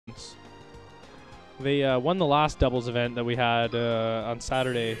They won the last doubles event that we had on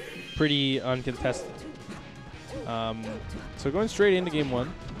Saturday, pretty uncontested. So going straight into game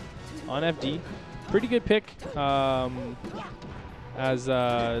 1 on FD, pretty good pick. As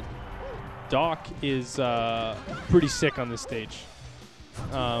Doc is pretty sick on this stage.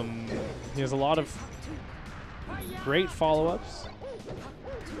 He has a lot of great follow-ups.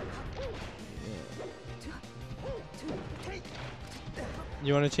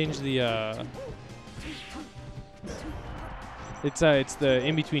 You want to change the? It's the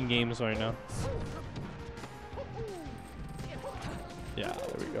in-between games right now. Yeah,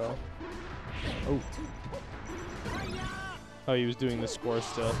 there we go. Oh. Oh, he was doing the score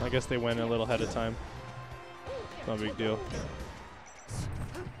still. I guess they went a little ahead of time. Not a big deal.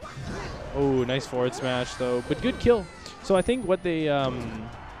 Oh, nice forward smash though, but good kill. So I think what they're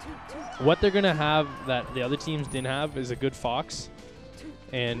gonna have that the other teams didn't have is a good Fox,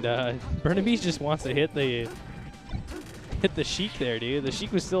 and Burnaby just wants to hit the Sheik there, dude. The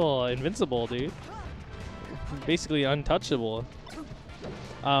Sheik was still invincible, dude. Basically untouchable.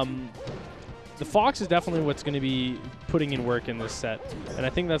 The Fox is definitely what's going to be putting in work in this set, and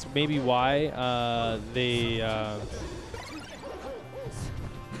I think that's maybe why they.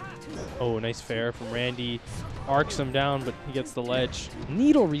 Oh, nice fair from Randy. Arcs him down, but he gets the ledge.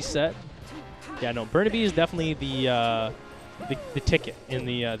 Needle reset. Yeah, no, Burnaby is definitely the ticket in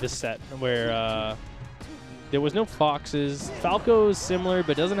the this set, where there was no Foxes. Falco is similar,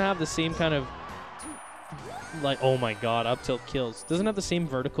 but doesn't have the same kind of. Like, oh my god, up tilt kills. Doesn't have the same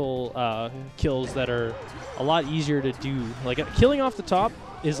vertical kills that are a lot easier to do. Like, killing off the top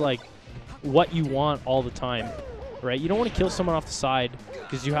is like what you want all the time, right? You don't want to kill someone off the side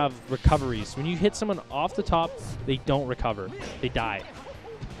because you have recoveries. When you hit someone off the top, they don't recover. They die.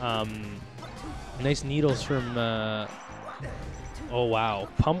 Nice needles from, oh wow.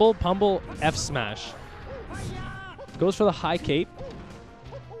 Pumble, F smash. Goes for the high cape.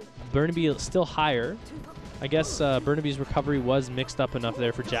 Burnaby is still higher. I guess Burnaby's recovery was mixed up enough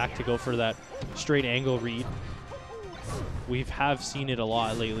there for Jack to go for that straight angle read. We have seen it a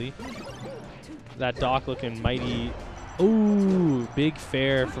lot lately. That Doc looking mighty. Ooh, big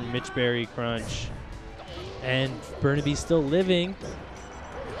fair from Mitchberry crunch. And Burnaby's still living.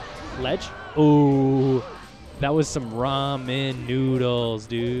 Ledge. Ooh, that was some ramen noodles,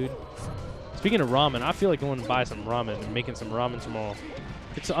 dude. Speaking of ramen, I feel like going to buy some ramen and making some ramen tomorrow.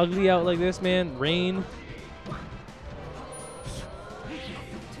 It's ugly out like this, man. Rain.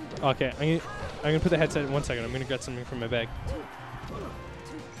 Okay, I'm gonna put the headset in 1 second. I'm gonna get something from my bag.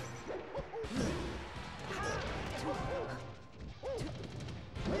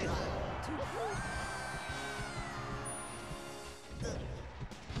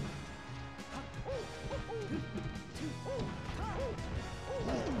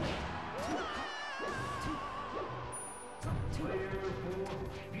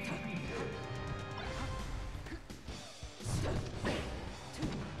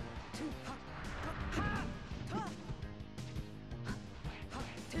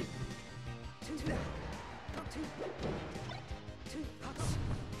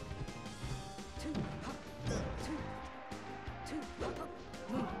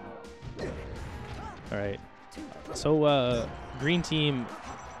 All right. So green team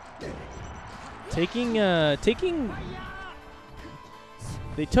taking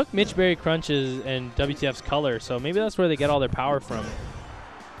they took Mitchberry crunches and WTF's color, so maybe that's where they get all their power from.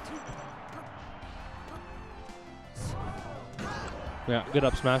 Yeah, good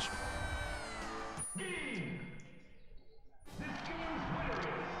up smash.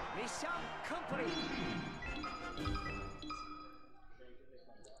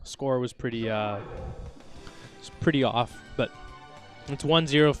 Score was pretty off, but it's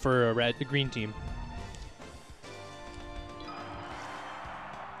 1-0 for the green team.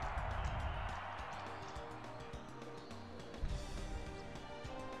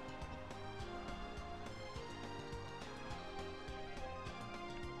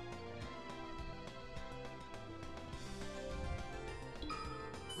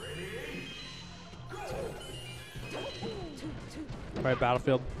 All right,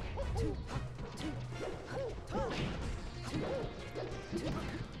 Battlefield.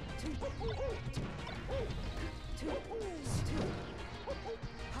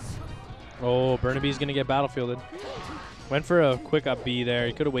 Oh, Burnaby's going to get battlefielded. Went for a quick up B there.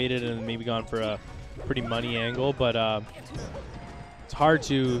 He could have waited and maybe gone for a pretty money angle, but it's hard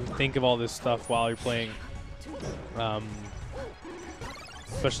to think of all this stuff while you're playing,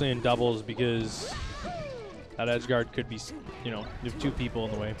 especially in doubles, because that edge guard could be, you know, you have two people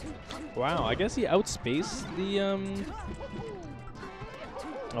in the way. Wow, I guess he outspaced the,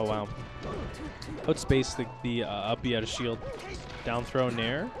 oh wow. Outspace the up B out of shield. Down throw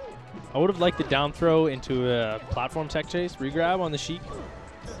Nair. I would have liked the down throw into a platform tech chase. Regrab on the Sheik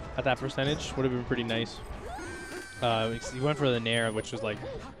at that percentage would have been pretty nice. He went for the Nair, which was like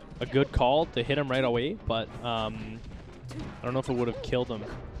a good call to hit him right away, but I don't know if it would have killed him.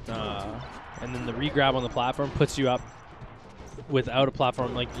 And then the regrab on the platform puts you up without a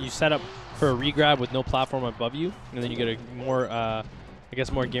platform. Like, you set up for a regrab with no platform above you, and then you get a more, I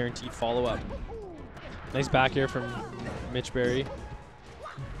guess, more guaranteed follow-up. Nice back air from Mitchberry.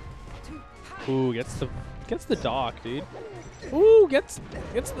 Ooh, gets the dock, dude. Ooh, gets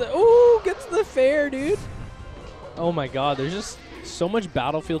the fair, dude. Oh my God, there's just so much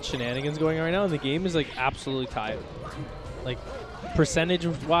Battlefield shenanigans going on right now, and the game is like absolutely tied. Like,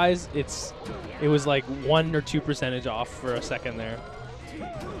 percentage-wise, it was like 1 or 2% off for a second there.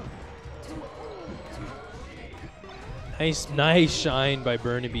 Nice shine by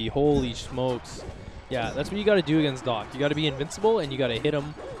Burnaby. Holy smokes. Yeah, that's what you got to do against Doc. You got to be invincible, and you got to hit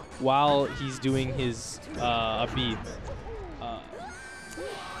him while he's doing his up B.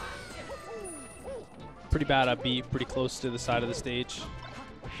 Pretty bad up B, pretty close to the side of the stage.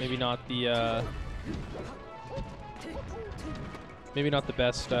 Maybe not the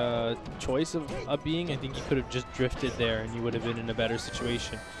best choice of up being. I think you could have just drifted there, and you would have been in a better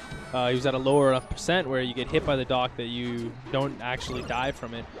situation. He was at a lower enough percent where you get hit by the dock that you don't actually die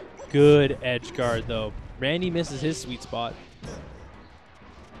from it. Good edge guard though. Randy misses his sweet spot.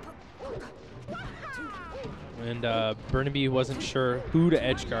 And Burnaby wasn't sure who to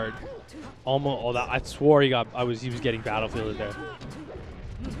edge guard. Almost, oh, I swore he was getting battlefielded there.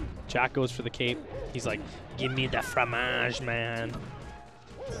 Jack goes for the cape. He's like, give me the fromage, man.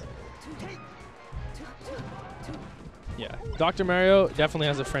 Yeah, Dr. Mario definitely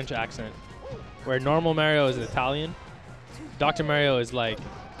has a French accent, where normal Mario is Italian. Dr. Mario is like,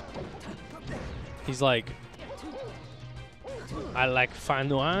 he's like, I like fine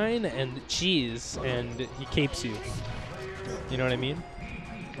wine and cheese, and he capes you. You know what I mean?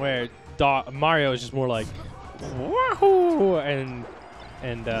 Where Mario is just more like, wahoo, and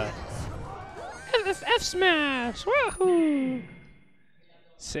F smash, wahoo.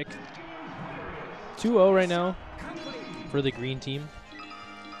 Sick. 2-0 right now for the green team.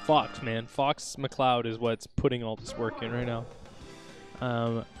 Fox, man. Fox McLeod is what's putting all this work in right now.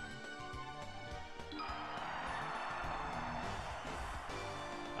 I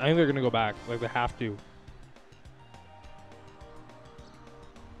think they're going to go back. Like, they have to.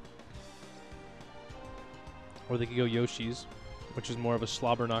 Or they could go Yoshi's, which is more of a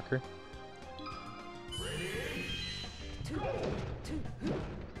slobber knocker.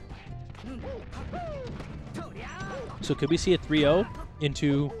 So could we see a 3-0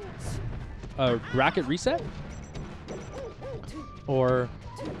 into a bracket reset? Or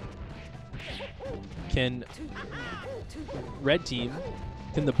can red team,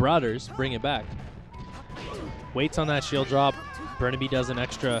 can the Brothers bring it back? Waits on that shield drop. Burnaby does an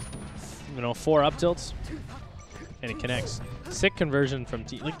extra, 4 up tilts, and it connects. Sick conversion from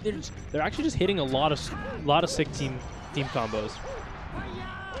team. Like, they're actually just hitting a lot of sick team combos.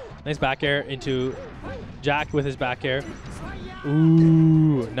 Nice back air into Jack with his back air.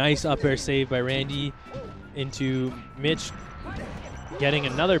 Ooh, nice up air save by Randy into Mitch, getting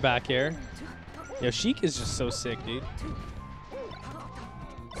another back air. Yo, Sheik is just so sick, dude.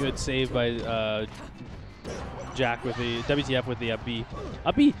 Good save by Jack with the WTF with the up B.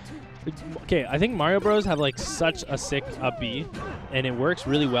 Up B. Okay, I think Mario Bros have like such a sick up B, and it works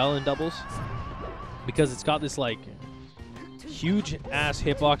really well in doubles because it's got this like huge ass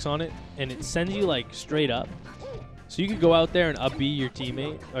hitbox on it, and it sends you like straight up. So you could go out there and up B your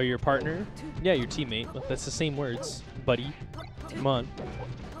teammate or your partner. Yeah, your teammate. That's the same words, buddy. Come on.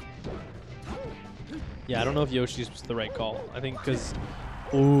 Yeah, I don't know if Yoshi's was the right call. I think because,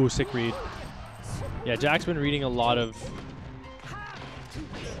 ooh, sick read. Yeah, Jack's been reading a lot of.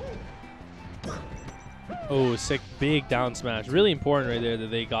 Oh, sick big down smash. Really important right there that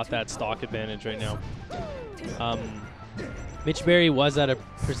they got that stock advantage right now. Mitchberry was at a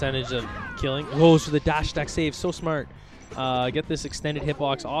percentage of killing. Oh, so the dash stack save, so smart. Get this extended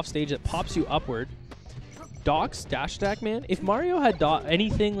hitbox off stage that pops you upward. Doc's dash stack, man. If Mario had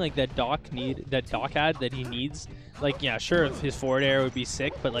anything like that Doc had that he needs, like, yeah, sure, if his forward air would be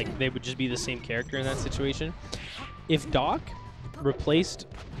sick, but like they would just be the same character in that situation. If Doc replaced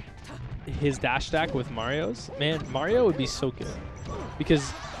his dash stack with Mario's, man, Mario would be so good.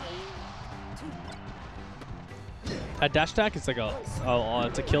 Because that dash stack is like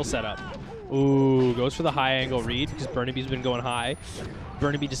it's a kill setup. Ooh, goes for the high angle read because Burnaby's been going high.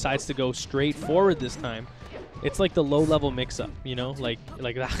 Burnaby decides to go straight forward this time. It's like the low-level mix-up, you know? Like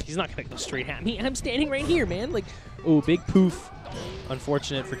he's not gonna go straight at me. I'm standing right here, man. Like, oh, big poof.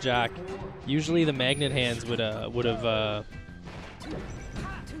 Unfortunate for Jack. Usually the magnet hands would have.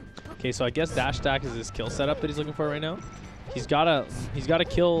 Okay, so I guess dash attack is his kill setup that he's looking for right now. He's gotta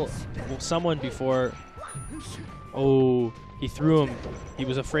kill someone before. Oh, he threw him. He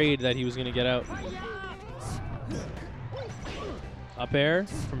was afraid that he was gonna get out. Up air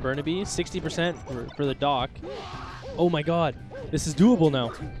from Burnaby, 60% for the Doc. Oh my God, this is doable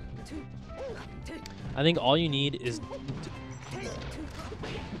now. I think all you need is.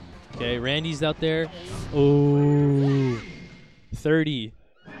 Okay, Randy's out there. Oh, 30.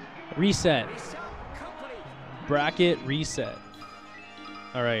 Reset. Bracket reset.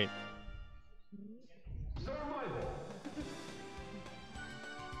 All right.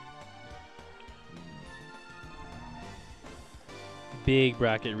 Big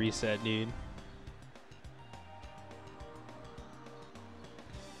bracket reset, dude.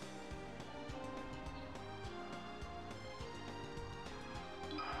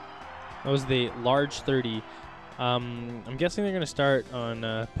 That was the large 30. I'm guessing they're going to start on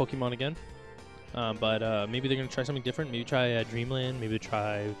Pokemon again. But maybe they're going to try something different. Maybe try Dreamland. Maybe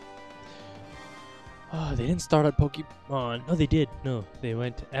try... Oh, they didn't start on Pokemon. No, they did. No, they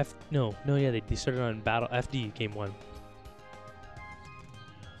went F... No, yeah, they started on Battle FD Game 1.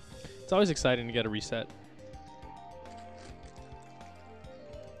 It's always exciting to get a reset.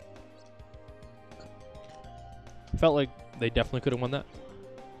 Felt like they definitely could have won that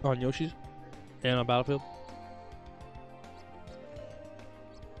on Yoshi's and on Battlefield.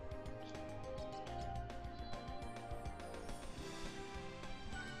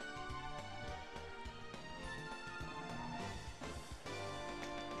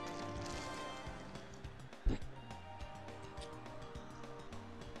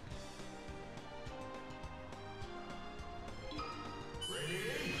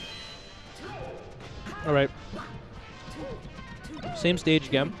 All right. Same stage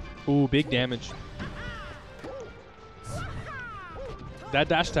again. Ooh, big damage. That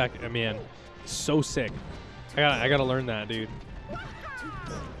dash attack, man, so sick. I gotta learn that, dude.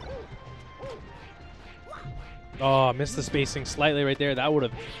 Oh, missed the spacing slightly right there. That would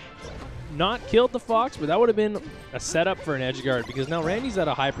have not killed the Fox, but that would have been a setup for an edge guard because now Randy's at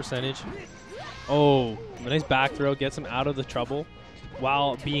a high percentage. Oh, a nice back throw gets him out of the trouble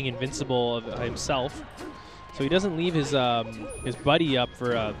while being invincible of himself. So he doesn't leave his buddy up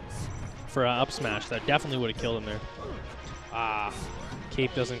for a up smash. That definitely would have killed him there. Ah,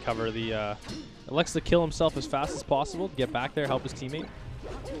 Cape doesn't cover the... Elects to kill himself as fast as possible, get back there, help his teammate.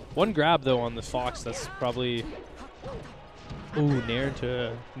 One grab, though, on the Fox. That's probably... Ooh, Nair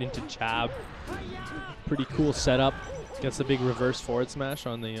into jab. Pretty cool setup. Gets a big reverse forward smash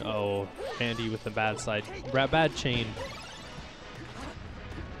on the... Oh, Andy with the bad side. Bad chain.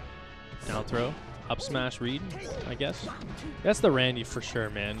 Down throw. Up smash read, I guess. That's the Randy for sure,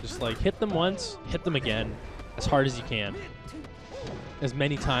 man. Just like hit them once, hit them again. As hard as you can. As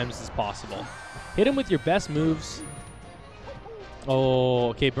many times as possible. Hit him with your best moves. Oh,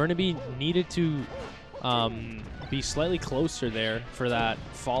 okay. Burnaby needed to be slightly closer there for that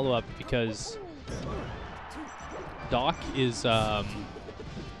follow-up because Doc is like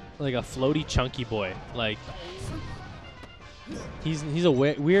a floaty, chunky boy. Like he's a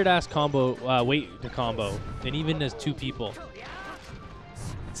weird-ass combo, weight to combo, and even as two people.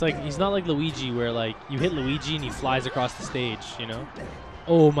 It's like he's not like Luigi where like you hit Luigi and he flies across the stage, you know?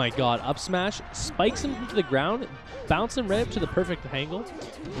 Oh my God, up smash, spikes him into the ground, bounce him right up to the perfect angle.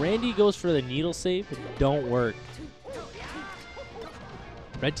 Randy goes for the needle save, but don't work.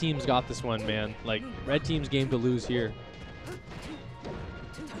 Red team's got this one, man. Like, red team's game to lose here.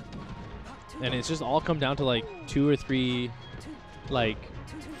 And it's just all come down to like 2 or 3 like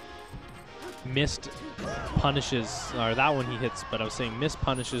missed punishes, or that one he hits, but I was saying missed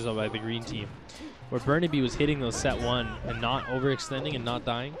punishes by the green team, where Burnaby was hitting those set 1 and not overextending and not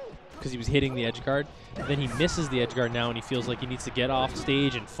dying because he was hitting the edge guard. And then he misses the edge guard now, and he feels like he needs to get off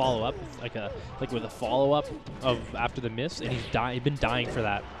stage and follow up, like with a follow up of after the miss, and he's been dying for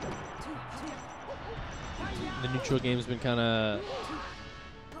that. The neutral game's been kind of,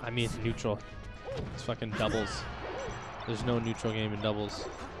 I mean, it's neutral. It's fucking doubles. There's no neutral game in doubles.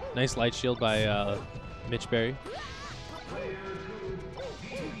 Nice light shield by Mitchberry.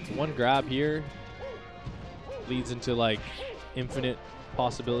 One grab here leads into like infinite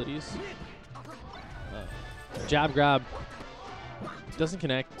possibilities. Jab grab doesn't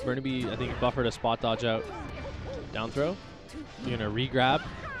connect. Burnaby, I think, buffered a spot dodge out. Down throw. You're gonna re-grab.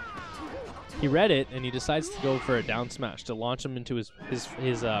 He read it and he decides to go for a down smash to launch him into his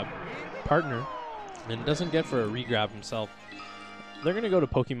partner. and doesn't get for a regrab himself. They're going to go to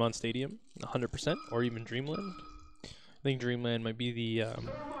Pokemon Stadium, 100%, or even Dreamland. I think Dreamland might be the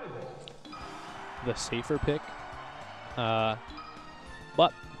safer pick. But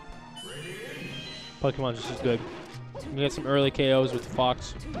Pokemon's just as good. We get some early KOs with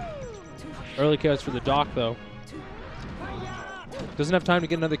Fox. Early KOs for the Doc, though. Doesn't have time to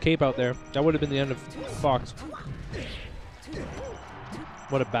get another cape out there. That would have been the end of Fox.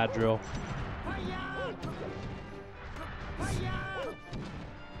 What a bad drill.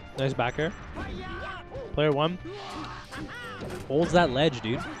 Nice back air. Player 1 holds that ledge,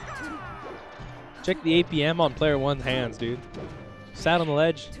 dude. Check the APM on player 1's hands, dude. Sat on the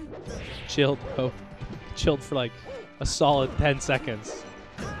ledge, chilled, bro. Chilled for like a solid 10 seconds.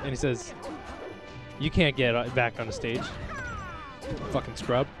 And he says, "You can't get back on the stage. Fucking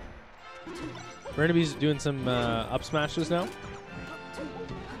scrub." Burnaby's doing some up smashes now.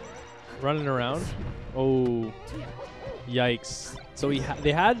 Running around. Oh, yikes. So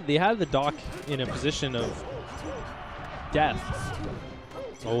they had the Doc in a position of death.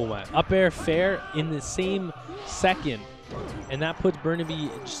 Oh my. Up air fair in the same second. And that puts Burnaby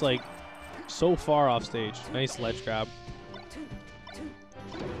just like so far off stage. Nice ledge grab.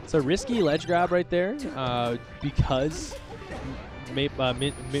 It's a risky ledge grab right there because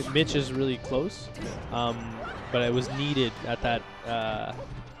Mitch is really close. But it was needed at that.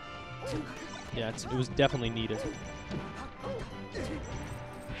 Yeah, it was definitely needed.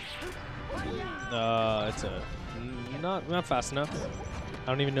 It's a not fast enough. I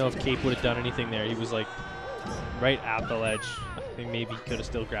don't even know if Cape would have done anything there. He was like right at the ledge. I think maybe he could have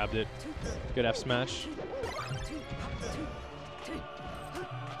still grabbed it. Good F smash.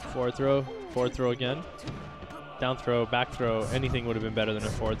 Forward throw again. Down throw, back throw. Anything would have been better than a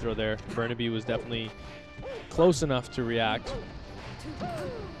forward throw there. Burnaby was definitely close enough to react.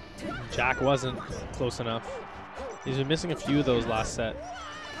 Jack wasn't close enough. He's been missing a few of those last set.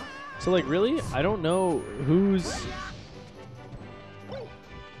 So, like, really? I don't know who's...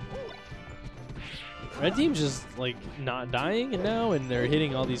 Red team's just, like, not dying now, and they're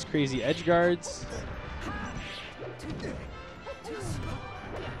hitting all these crazy edge guards.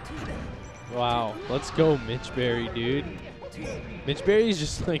 Wow. Let's go, Mitchberry, dude. Mitchberry's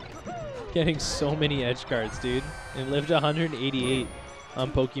just, like, getting so many edge guards, dude. And lived 188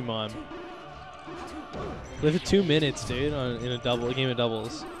 on Pokemon. Lived 2 minutes, dude, in a game of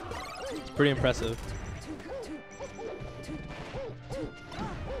doubles. It's pretty impressive.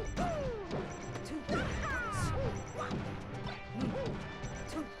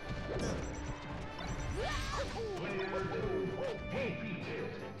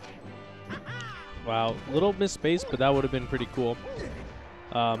 Wow, little missed space, but that would have been pretty cool.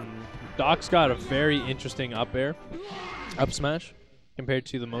 Doc's got a very interesting up air, up smash, compared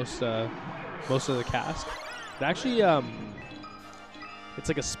to the most of the cast. It actually, it's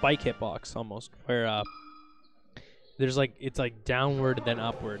like a spike hitbox almost, where there's like it's like downward then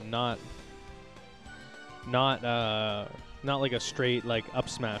upward, not like a straight like up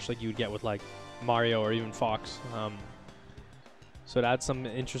smash like you would get with like Mario or even Fox. So it adds some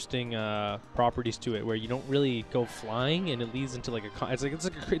interesting properties to it, where you don't really go flying, and it leads into like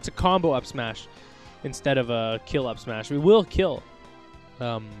it's a combo up smash instead of a kill up smash. We will kill.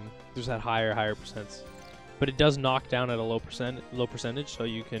 There's that higher percents, but it does knock down at a low percentage, so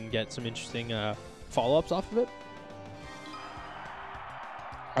you can get some interesting follow-ups off of it.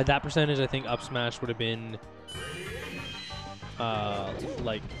 At that percentage, I think up smash would have been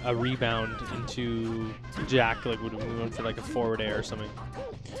like a rebound into Jack, like we went for like a forward air or something.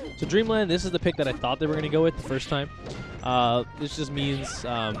 So Dreamland, this is the pick that I thought they were going to go with the first time. This just means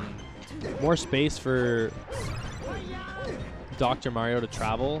more space for Dr. Mario to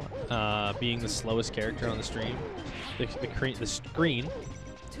travel, being the slowest character on the stream, the screen,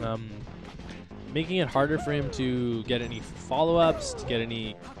 making it harder for him to get any follow-ups, to get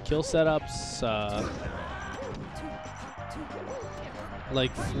any kill setups,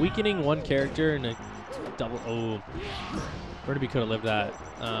 like weakening one character in a double. Oh, Burnaby could have lived that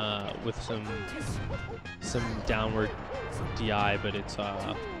with some downward DI, but it's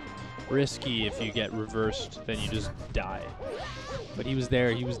risky. If you get reversed, then you just die. But he was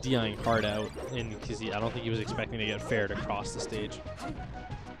there. He was DIing hard out, and because I don't think he was expecting to get fared across the stage.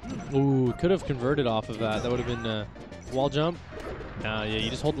 Ooh, could have converted off of that. That would have been a wall jump. Yeah, you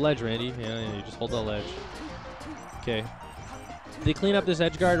just hold the ledge, Randy. Yeah, you just hold the ledge. Okay. They clean up this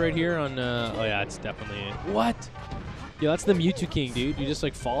edge guard right here on, oh yeah, it's definitely, what? Yeah, that's the Mewtwo King, dude. You just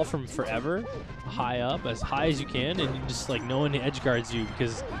like fall from forever, high up, as high as you can, and you just like no one edge guards you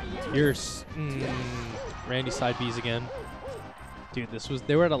because you're, Randy side Bs again. Dude,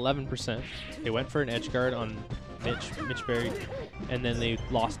 they were at 11%. They went for an edge guard on Mitchberry, and then they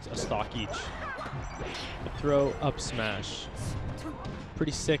lost a stock each. Throw up smash.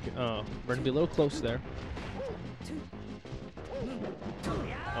 Pretty sick. Oh, Burnaby a little close there.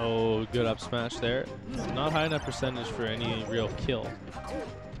 Oh, good up smash there. Not high enough percentage for any real kill.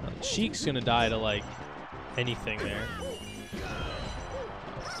 Sheik's gonna die to like anything there.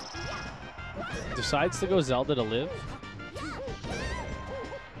 Decides to go Zelda to live.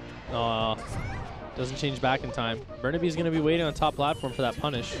 Doesn't change back in time. Burnaby's gonna be waiting on top platform for that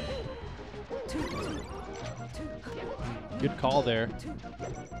punish. Good call there.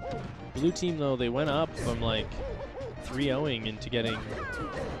 Blue team though, they went up from like 3-0ing into getting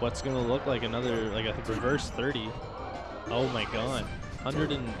what's gonna look like another, like I think reverse 30. Oh my god.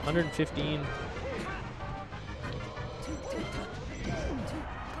 115.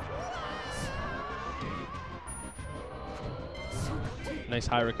 Nice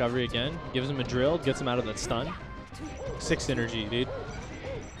high recovery again. Gives him a drill, gets him out of that stun. 6 synergy, dude.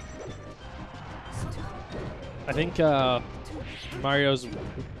 I think Mario's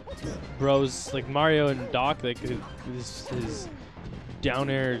bros, like Mario and Doc, like his down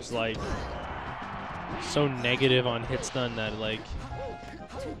air is like so negative on hit stun that like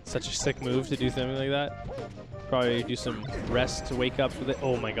such a sick move to do something like that. Probably do some rest to wake up with it.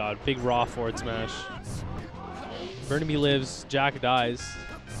 Oh my god, big raw forward smash. Burnaby lives, Jack dies.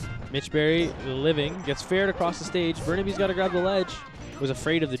 Mitchberry living, gets fared across the stage. Burnaby's got to grab the ledge. Was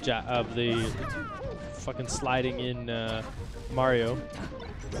afraid of the fucking sliding in Mario.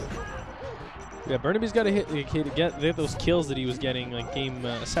 Yeah, Burnaby's got to get those kills that he was getting like game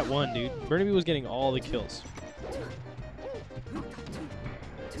set 1, dude. Burnaby was getting all the kills.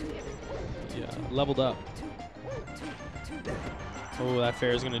 Yeah, leveled up. Oh, that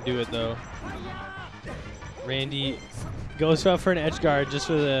fair is gonna do it though. Randy goes up for an edge guard just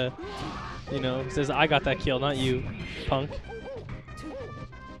for the, you know, says I got that kill, not you, punk.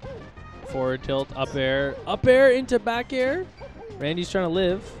 Forward tilt, up air into back air. Randy's trying to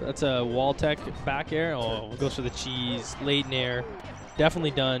live. That's a wall tech back air. Oh, goes for the cheese. Late in air.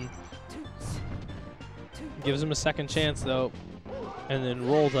 Definitely done. Gives him a second chance though. And then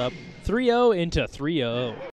rolls up. 3-0 into 3-0.